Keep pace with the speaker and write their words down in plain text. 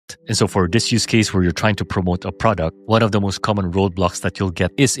product. And so for this use case where you're trying to promote a product, one of the most common roadblocks that you'll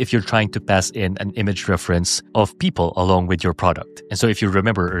get is if you're trying to pass in an image reference of people along with your product. And so if you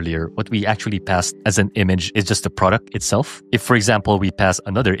remember earlier, what we actually passed as an image is just the product itself. If, for example, we pass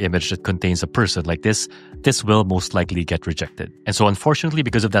another image that contains a person like this will most likely get rejected. And so unfortunately,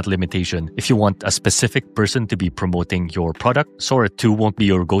 because of that limitation, if you want a specific person to be promoting your product, Sora 2 won't be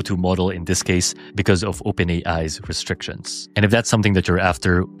your go-to model in this case because of OpenAI's restrictions. And if that's something that you're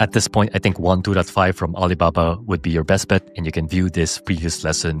after, at this point, I think 1.2.5 from Alibaba would be your best bet, and you can view this previous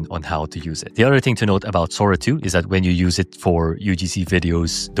lesson on how to use it. The other thing to note about Sora 2 is that when you use it for UGC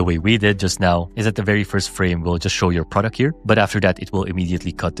videos the way we did just now, is that the very first frame will just show your product here, but after that, it will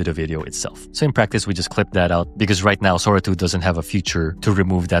immediately cut to the video itself. So in practice, we just clip that out because right now, Sora 2 doesn't have a feature to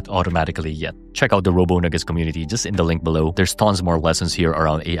remove that automatically yet. Check out the Robonuggets community just in the link below. There's tons more lessons here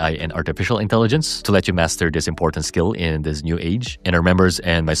around AI and artificial intelligence to let you master this important skill in this new age. And our members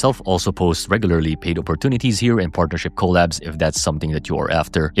and myself also post regularly paid opportunities here and partnership collabs if that's something that you are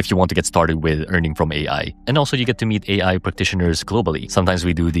after, if you want to get started with earning from AI. And also you get to meet AI practitioners globally. Sometimes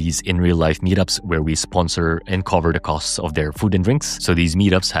we do these in real life meetups where we sponsor and cover the costs of their food and drinks. So these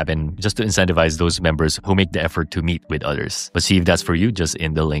meetups happen just to incentivize those members who make the effort to meet with others. But see if that's for you just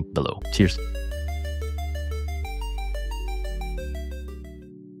in the link below. Cheers.